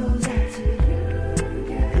 This goes out to you.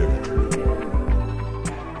 Give it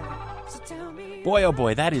to me. Boy, oh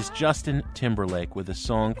boy, that is Justin Timberlake with a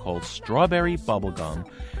song called Strawberry Bubblegum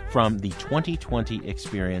from the 2020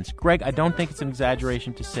 experience. Greg, I don't think it's an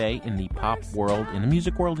exaggeration to say in the pop world, in the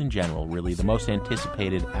music world in general, really the most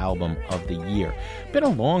anticipated album of the year. Been a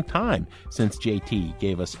long time since JT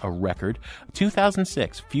gave us a record.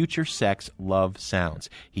 2006, Future Sex Love Sounds.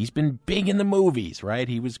 He's been big in the movies, right?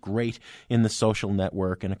 He was great in The Social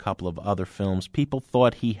Network and a couple of other films. People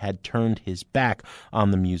thought he had turned his back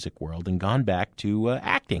on the music world and gone back to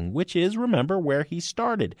acting, which is, remember, where he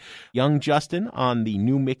started. Young Justin on the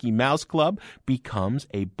New Mickey Mouse Club becomes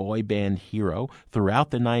a boy band hero throughout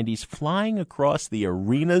the 90s, flying across the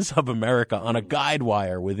arenas of America on a guide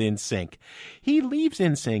wire with NSYNC. He leaves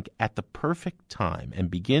NSYNC at the perfect time and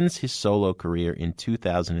begins his solo career in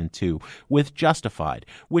 2002 with Justified,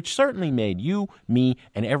 which certainly made you, me,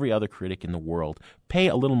 and every other critic in the world pay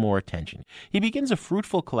a little more attention. He begins a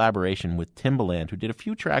fruitful collaboration with Timberlake, who did a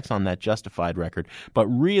few tracks on that Justified record, but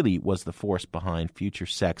really was the force behind Future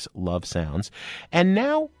Sex Love Sounds. And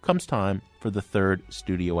now comes time for the third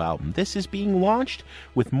studio album. This is being launched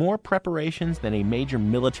with more preparations than a major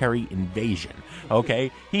military invasion, okay?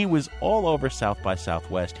 He was all over South by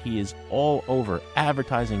Southwest. He is all over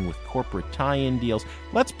advertising with corporate tie-in deals.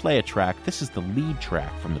 Let's play a track. This is the lead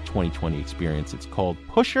track from the 2020 experience. It's called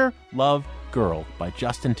Pusher Love Girl by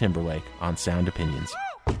Justin Timberlake on Sound Opinions.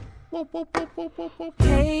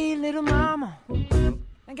 Hey, little mama,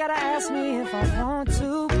 I gotta ask me if I want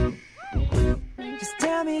to. Just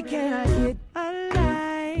tell me, can I get a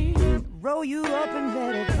light? Roll you up and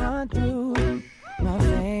let it run through my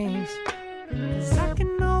veins. 'Cause I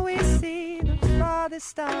can always see the farthest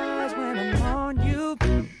stars when I'm on you.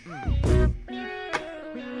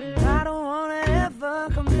 I don't wanna ever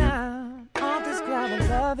come down off this cloud of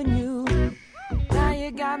loving you. Now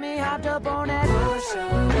you got me hopped up on that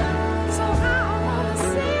ocean. So I wanna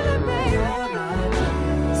see the baby.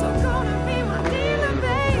 So gonna be my dealer,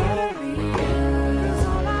 baby. 'Cause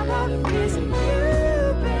all I want is you,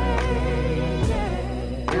 baby.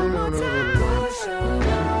 One more time.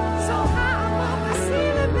 So I wanna see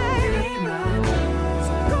the baby.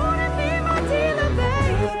 So gonna be my dealer,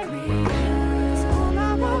 baby. 'Cause all I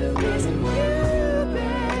want is you,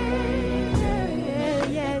 baby.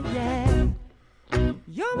 Yeah, yeah.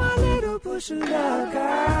 You're my little pusher love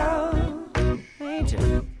girl, ain't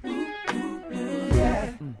you?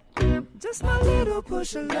 Yeah, just my little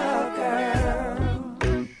pusher love girl.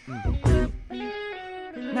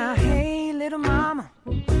 Now hey little mama,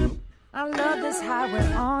 I love this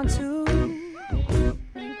highway on too.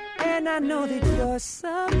 And I know that your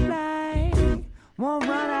supply won't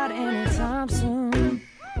run out anytime soon.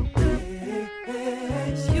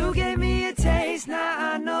 You gave me a taste,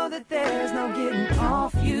 now I know that there's no getting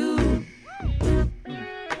off you.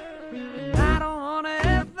 I don't wanna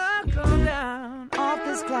ever come down off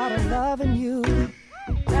this cloud of loving you.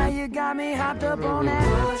 Now you got me hopped up on that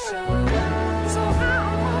ocean. So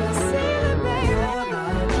I wanna see the baby.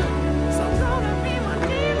 So gonna be my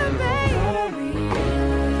dealer, baby.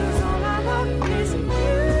 'Cause all I want is you,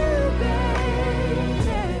 baby.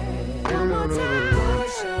 One more time.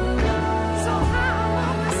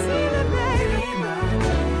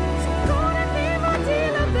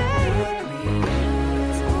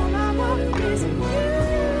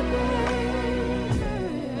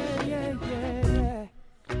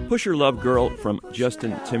 Pusher Love Girl from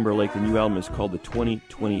Justin Timberlake. The new album is called The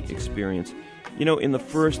 2020 Experience. You know, in the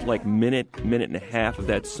first, minute and a half of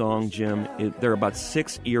that song, Jim, there are about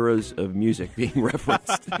 6 eras of music being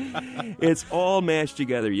referenced. It's all mashed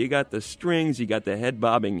together. You got the strings, you got the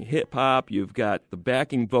head-bobbing hip-hop, you've got the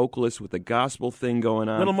backing vocalist with the gospel thing going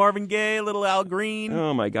on. Little Marvin Gaye, little Al Green.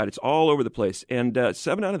 Oh, my God, it's all over the place. And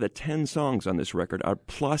 7 out of the 10 songs on this record are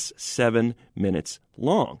plus 7 minutes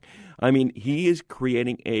long. I mean, he is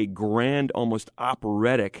creating a grand, almost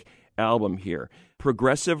operatic album here.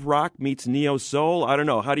 Progressive rock meets neo-soul. I don't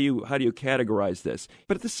know. How do you categorize this?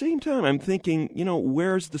 But at the same time, I'm thinking,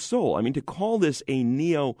 where's the soul? I mean, to call this a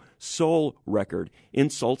neo-soul record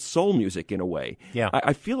insults soul music in a way. Yeah.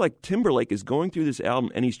 I feel like Timberlake is going through this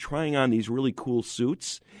album and he's trying on these really cool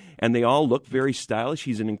suits, and they all look very stylish.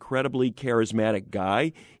 He's an incredibly charismatic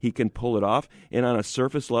guy. He can pull it off. And on a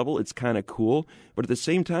surface level, it's kind of cool. But at the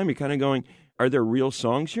same time, you're kind of going, are there real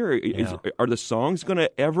songs here? Are the songs going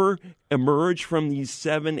to ever emerge from these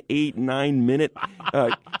 7, 8, 9 minute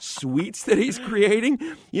suites that he's creating?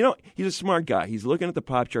 He's a smart guy. He's looking at the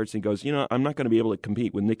pop charts and goes, I'm not going to be able to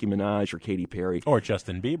compete with Nicki Minaj or Katy Perry. Or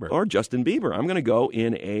Justin Bieber. I'm going to go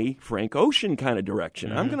in a Frank Ocean kind of direction.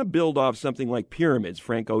 Mm-hmm. I'm going to build off something like Pyramids,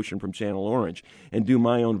 Frank Ocean from Channel Orange, and do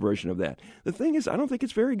my own version of that. The thing is, I don't think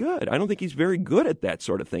it's very good. I don't think he's very good at that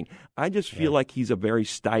sort of thing. I just feel like he's a very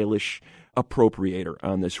stylish appropriator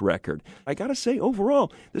on this record. I got to say,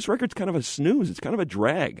 overall, this record's kind of a snooze. It's kind of a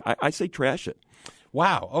drag. I say trash it.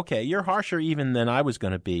 Wow. Okay. You're harsher even than I was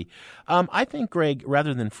going to be. I think, Greg,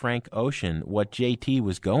 rather than Frank Ocean, what JT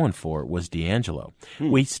was going for was D'Angelo.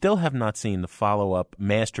 We still have not seen the follow-up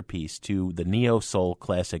masterpiece to the neo-soul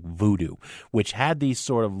classic Voodoo, which had these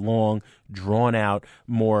sort of long, drawn-out,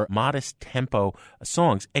 more modest tempo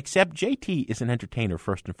songs, except JT is an entertainer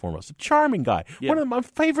first and foremost. A charming guy. Yeah. One of my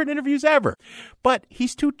favorite interviews ever. But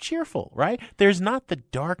he's too cheerful, right? There's not the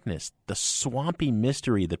darkness, the swampy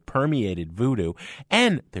mystery that permeated Voodoo.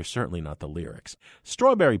 And there's certainly not the lyrics.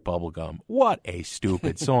 Strawberry Bubblegum, what a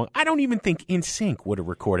stupid song. I don't even think NSYNC would have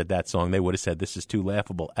recorded that song. They would have said this is too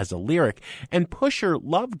laughable as a lyric. And Pusher,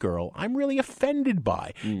 Love Girl, I'm really offended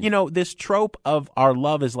by. You know, this trope of our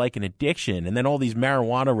love is like an addiction, and then all these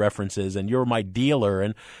marijuana references, and you're my dealer,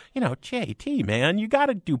 and, you know, JT, man, you got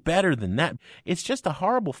to do better than that. It's just a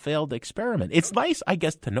horrible failed experiment. It's nice, I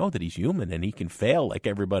guess, to know that he's human and he can fail like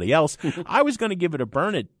everybody else. I was going to give it a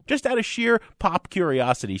burn it just out of sheer pop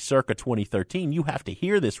curiosity circa 2013. You have to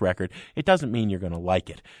hear this record. It doesn't mean you're going to like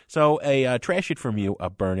it. So a trash it from you, a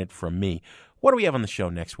burn it from me. What do we have on the show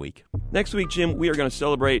next week? Next week, Jim, we are going to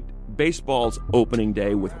celebrate baseball's opening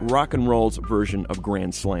day with rock and roll's version of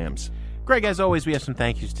Grand Slams. Greg, as always, we have some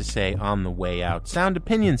thank yous to say on the way out. Sound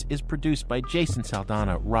Opinions is produced by Jason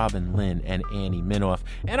Saldana, Robin Lynn, and Annie Minoff.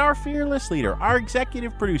 And our fearless leader, our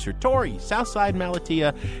executive producer, Tori, Southside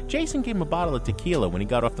Malatia. Jason gave him a bottle of tequila when he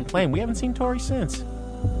got off the plane. We haven't seen Tori since.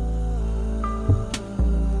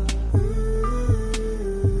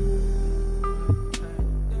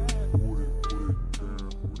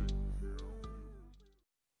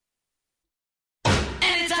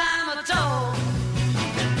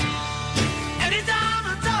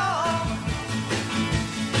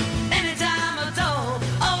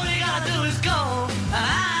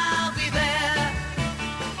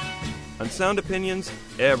 Sound Opinions,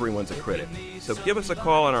 everyone's a critic. So give us a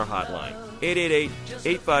call on our hotline,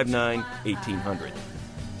 888-859-1800.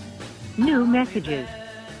 New messages.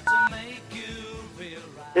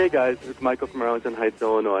 Hey guys, it's Michael from Arlington Heights,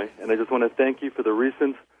 Illinois, and I just want to thank you for the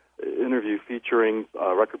recent interview featuring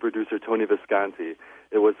record producer Tony Visconti.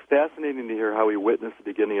 It was fascinating to hear how he witnessed the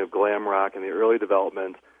beginning of glam rock and the early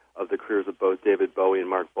development of the careers of both David Bowie and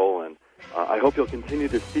Mark Bolan. I hope you'll continue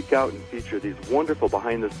to seek out and feature these wonderful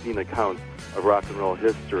behind-the-scene accounts of rock and roll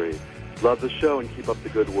history. Love the show and keep up the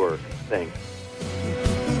good work. Thanks.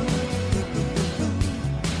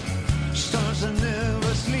 Stars are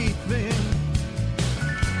never sleeping.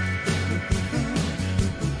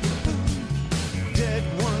 Dead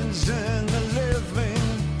ones and the living.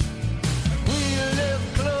 We live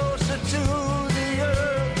closer to the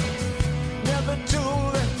earth, never to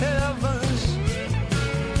the heavens.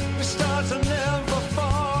 The stars are never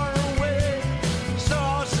far away.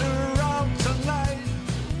 Stars are out tonight.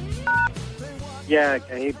 Yeah,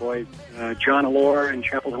 hey boys. John Allure in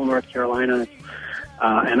Chapel Hill, North Carolina.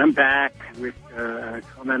 And I'm back with a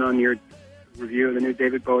comment on your review of the new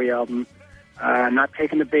David Bowie album. I'm not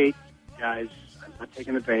taking the bait, guys. I'm not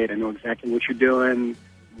taking the bait. I know exactly what you're doing.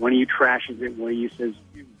 One of you trashes it. One of you says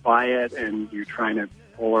you buy it, and you're trying to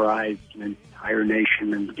polarize an entire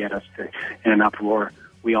nation and get us to in an uproar.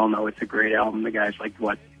 We all know it's a great album. The guy's like,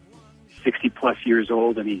 60-plus years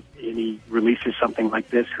old, and he releases something like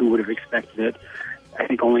this. Who would have expected it? I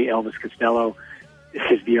think only Elvis Costello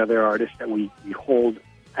is the other artist that we hold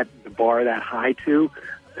at the bar that high to.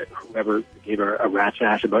 Whoever gave a rat's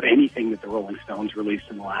ass about anything that the Rolling Stones released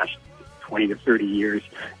in the last 20 to 30 years,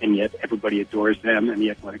 and yet everybody adores them, and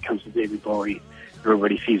yet when it comes to David Bowie,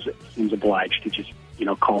 everybody seems obliged to just,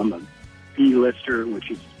 call him a B-lister, which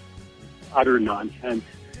is utter nonsense.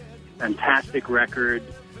 Fantastic record,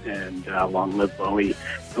 and long live Bowie.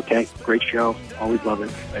 Okay, great show. Always love it.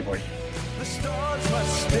 Bye, boys. The stars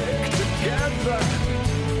must stick together.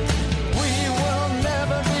 We will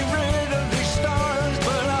never be rid of these stars,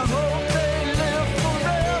 but I hope they live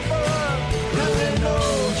forever. And they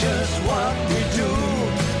know just what we do,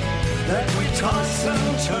 that we toss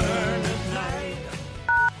and turn at night.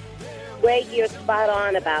 Greg, you're spot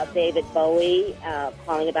on about David Bowie.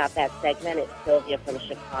 Calling about that segment, it's Sylvia from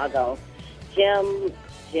Chicago. Jim,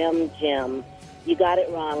 you got it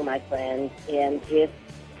wrong, my friend. And if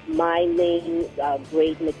mining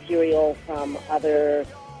great material from other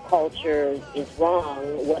cultures is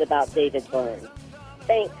wrong, what about David Byrne?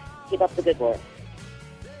 Thanks. Keep up the good work.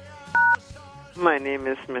 My name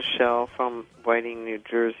is Michelle from Whiting, New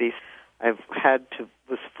Jersey.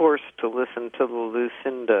 Was forced to listen to the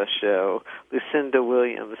Lucinda show, Lucinda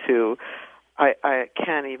Williams, who I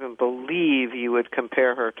can't even believe you would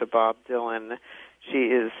compare her to Bob Dylan. She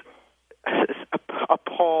is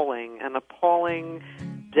appalling,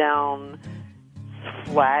 down,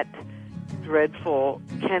 flat, dreadful,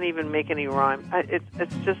 can't even make any rhyme.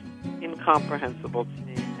 It's just incomprehensible to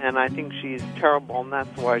me, and I think she's terrible, and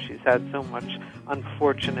that's why she's had so much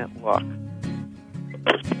unfortunate luck.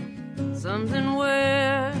 Something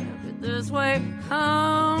weird, but this way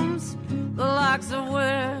comes the likes of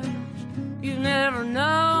which you've never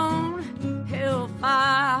known.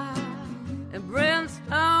 Hellfire and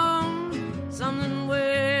brimstone. Something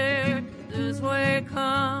weird, but this way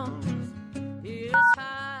comes. It's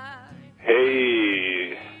high.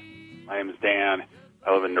 Hey, my name is Dan.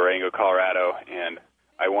 I live in Durango, Colorado, and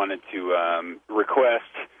I wanted to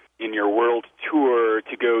request in your world tour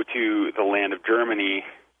to go to the land of Germany,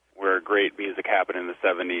 where great music happened in the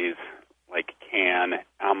 70s, like Can,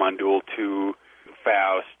 Almandul 2,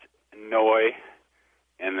 Faust, Neu,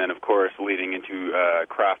 and then, of course, leading into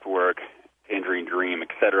Kraftwerk, Tangerine Dream,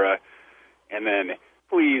 etc. And then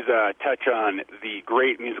please touch on the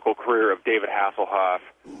great musical career of David Hasselhoff,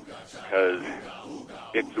 because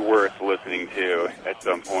it's worth listening to at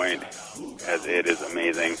some point, as it is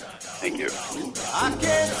amazing. Thank you. I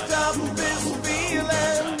can't stop this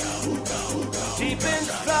feeling deep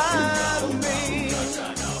inside of me.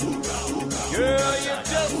 Girl, you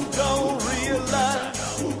just don't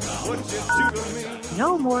realize what you do to me.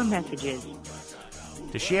 No more messages.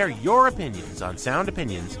 To share your opinions on Sound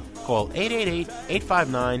Opinions, call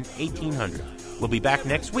 888-859-1800. We'll be back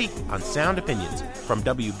next week on Sound Opinions from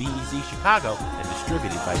WBEZ Chicago and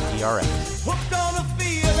distributed by PRX. Hooked on a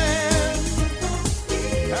feeling.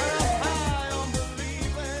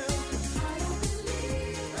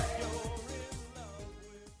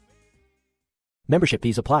 Membership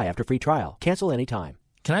fees apply after free trial. Cancel anytime.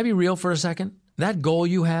 Can I be real for a second? That goal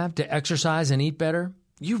you have to exercise and eat better,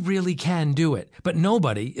 you really can do it, but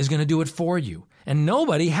nobody is going to do it for you. And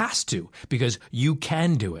nobody has to, because you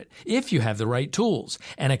can do it if you have the right tools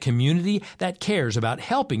and a community that cares about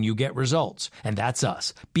helping you get results. And that's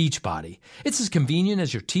us, Beachbody. It's as convenient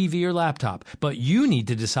as your TV or laptop, but you need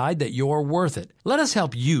to decide that you're worth it. Let us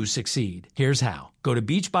help you succeed. Here's how. Go to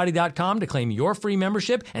Beachbody.com to claim your free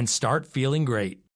membership and start feeling great.